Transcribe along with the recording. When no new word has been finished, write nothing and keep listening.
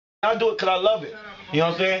I do it because I love it. You know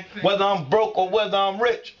what I'm saying? Whether I'm broke or whether I'm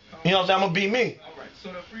rich. You know what I'm saying? I'm going to be me.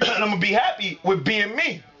 And I'm going to be happy with being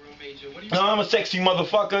me. You know, I'm a sexy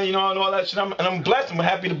motherfucker, you know, and all that shit. And I'm blessed. I'm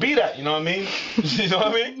happy to be that. You know what I mean? You know what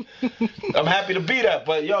I mean? I'm happy to be that.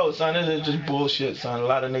 But, yo, son, this is just bullshit, son. A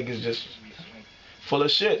lot of niggas just full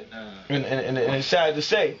of shit. And it's sad to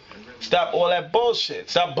say. Stop all that bullshit.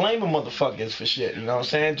 Stop blaming motherfuckers for shit. You know what I'm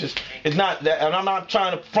saying? Just, it's not that, and I'm not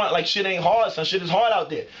trying to front like shit ain't hard, son. Shit is hard out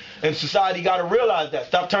there. And society got to realize that.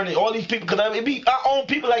 Stop turning all these people, because it be our own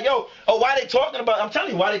people like, yo, oh, why they talking about, I'm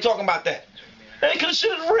telling you, why they talking about that? Hey, because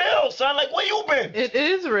shit is real, son. Like, where you been? It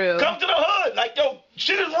is real. Come to the hood. Like, yo,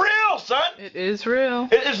 shit is real, son. It is real.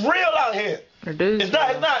 It's real out here. It is.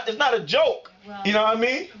 It's not a joke. You know what I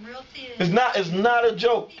mean? It's not a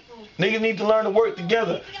joke. Niggas need to learn to work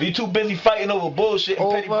together. You too busy fighting over bullshit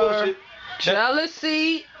and petty bullshit.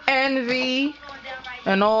 Jealousy, envy,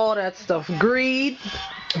 and all that stuff. Greed,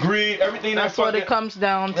 everything. That's what it comes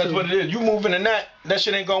down to. That's what it is. You moving in that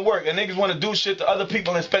shit ain't gonna work. And niggas wanna do shit to other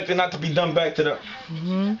people and expect it not to be done back to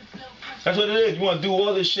them. That's what it is. You wanna do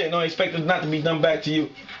all this shit and don't expect it not to be done back to you.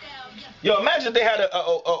 Yo, imagine if they had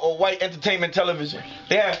a white entertainment television.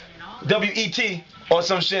 They had WET or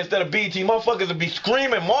some shit instead of BT. Motherfuckers would be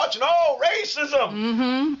screaming, marching, oh,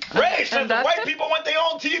 racism. Racism. White people want their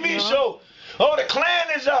own TV show. Oh, the Klan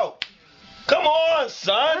is out. Come on,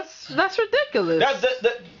 son. That's ridiculous.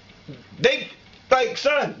 They, like,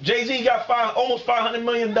 son, Jay-Z got almost $500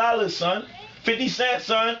 million, son. 50 Cent,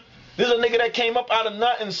 son. This is a nigga that came up out of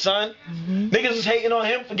nothing, son. Niggas is hating on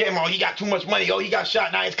him for getting, oh, he got too much money. Oh, he got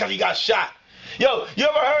shot. Now it's because he got shot. Yo, you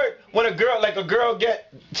ever heard when a girl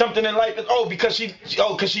get something in life, because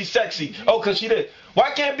she's sexy. Oh, because she did.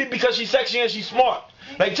 Why can't it be because she's sexy and she's smart?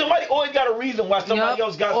 Like, somebody always got a reason why somebody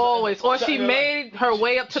else got always. Something. Or she made her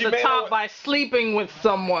way up to the top by sleeping with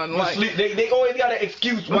someone. Like. They always got an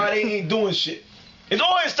excuse why they ain't doing shit. It's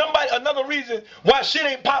always another reason why shit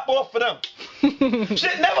ain't pop off for them.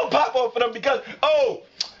 Shit never pop off for them because,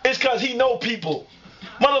 it's because he know people.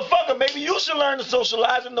 Motherfucker, maybe you should learn to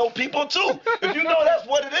socialize and know people too. If you know that's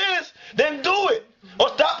what it is, then do it. Or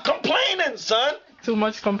stop complaining, son. Too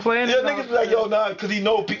much complaining. Yeah, niggas be like, yo, nah, because he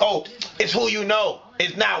know people. Oh, it's who you know.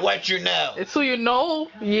 It's not what you know. It's who you know,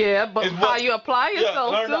 yeah, but how you apply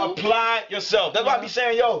yourself, learn to apply yourself. That's why I be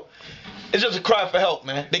saying, yo, it's just a cry for help,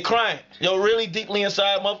 man. They crying. Yo, really deeply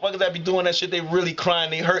inside, motherfuckers that be doing that shit, they really crying,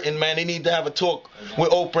 they hurting, man. They need to have a talk with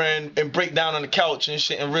Oprah and break down on the couch and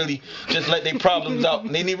shit and really just let their problems out.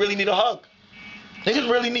 And they really need a hug. They just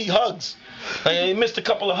really need hugs. Like, they missed a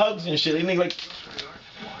couple of hugs and shit. They need, like,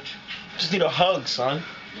 just need a hug, son.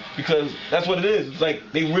 Because that's what it is. It's like,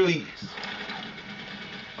 they really...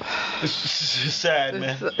 It's sad,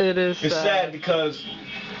 man. It is It's sad because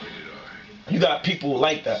you got people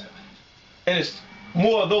like that. And it's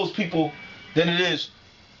more of those people than it is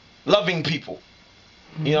loving people.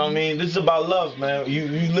 You know what I mean? This is about love, man.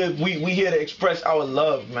 We here to express our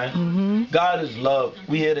love, man. God is love.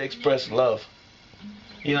 We here to express love.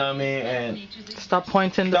 You know what I mean? And stop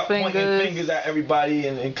pointing fingers at everybody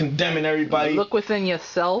and condemning everybody. Look within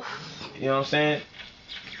yourself. You know what I'm saying?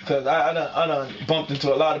 Because I done bumped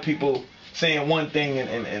into a lot of people saying one thing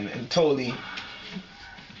and totally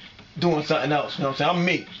doing something else. You know what I'm saying? I'm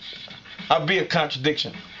me. I'll be a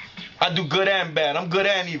contradiction. I do good and bad. I'm good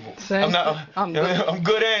and evil. I'm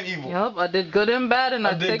good and evil. Yep, I did good and bad, and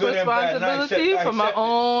I take responsibility for my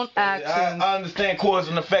own actions. I understand cause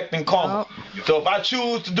and effect and karma. Yep. So if I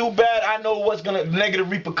choose to do bad, I know what's negative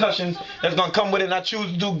repercussions that's gonna come with it. And I choose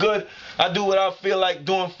to do good. I do what I feel like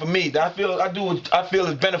doing for me. I do what I feel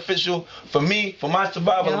is beneficial for me, for my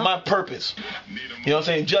survival, and my purpose. You know what I'm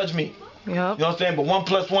saying? Judge me. Yep. You know what I'm saying? But 1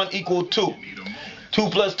 + 1 = 2. 2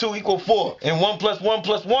 + 2 = 4. And 1 + 1 + 1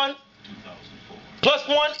 + 1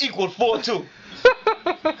 = 4 too.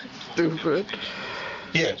 Stupid.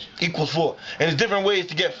 Yeah, = 4. And there's different ways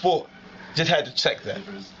to get 4. Just had to check that.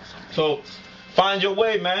 So, find your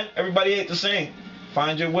way, man. Everybody ain't the same.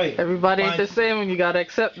 Find your way. Everybody ain't the same, and you gotta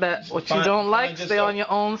accept that. What you don't like, stay on your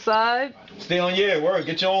own side. Stay on your word.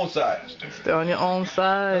 Get your own side. Stay on your own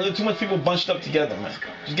side. There's too much people bunched up together, man.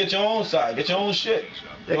 Just get your own side. Get your own shit.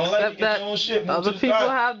 You don't like it, get your own shit. Other people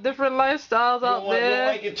have different lifestyles out there. You don't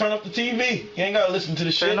like it, turn off the TV. You ain't gotta listen to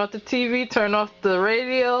the shit. Turn off the TV, turn off the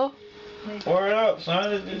radio. Word up,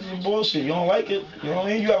 son. This is bullshit. You don't like it. You know what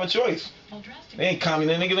I mean? You have a choice. They ain't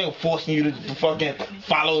communist. Niggas ain't forcing you to fucking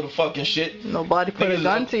follow the fucking shit. Nobody put a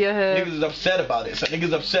gun to your head. Niggas is upset about it. So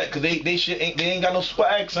niggas upset because they ain't got no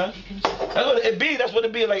swag, son. That's what it be. That's what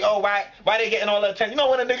it be. Like, oh, why they getting all the attention? You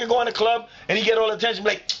know when a nigga go in the club and he get all the attention,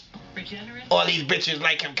 be like, all these bitches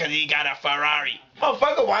like him because he got a Ferrari.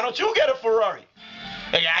 Motherfucker, why don't you get a Ferrari?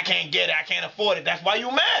 Hey, I can't get it. I can't afford it. That's why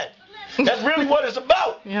you mad. That's really what it's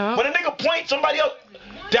about. Yeah. When a nigga point somebody else,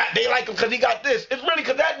 that they like him because he got this. It's really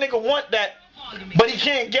because that nigga want that, but he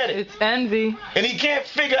can't get it. It's envy. And he can't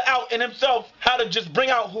figure out in himself how to just bring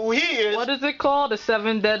out who he is. What is it called? The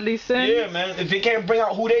 7 deadly sins? Yeah, man. If they can't bring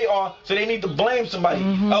out who they are, so they need to blame somebody.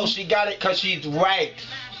 Oh, she got it because she's right.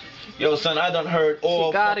 Yo, son, I done heard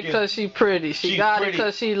all. She got it because she pretty. She got it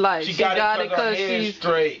because she light. She got it because she's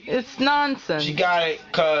straight. It's nonsense. She got it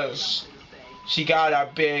because she got a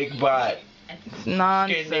big butt. It's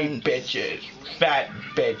nonsense. Skinny bitches, fat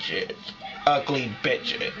bitches, ugly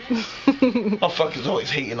bitches. Motherfuckers always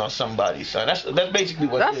hating on somebody, son. That's basically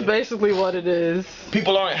what. That's basically what it is.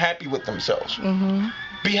 People aren't happy with themselves.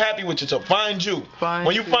 Be happy with yourself. Find you.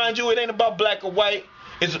 When you find you, it ain't about black or white.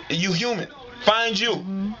 It's you human. Find you.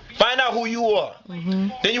 Find out who you are.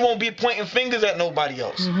 Then you won't be pointing fingers at nobody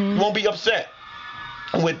else. You won't be upset.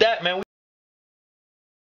 And with that, man.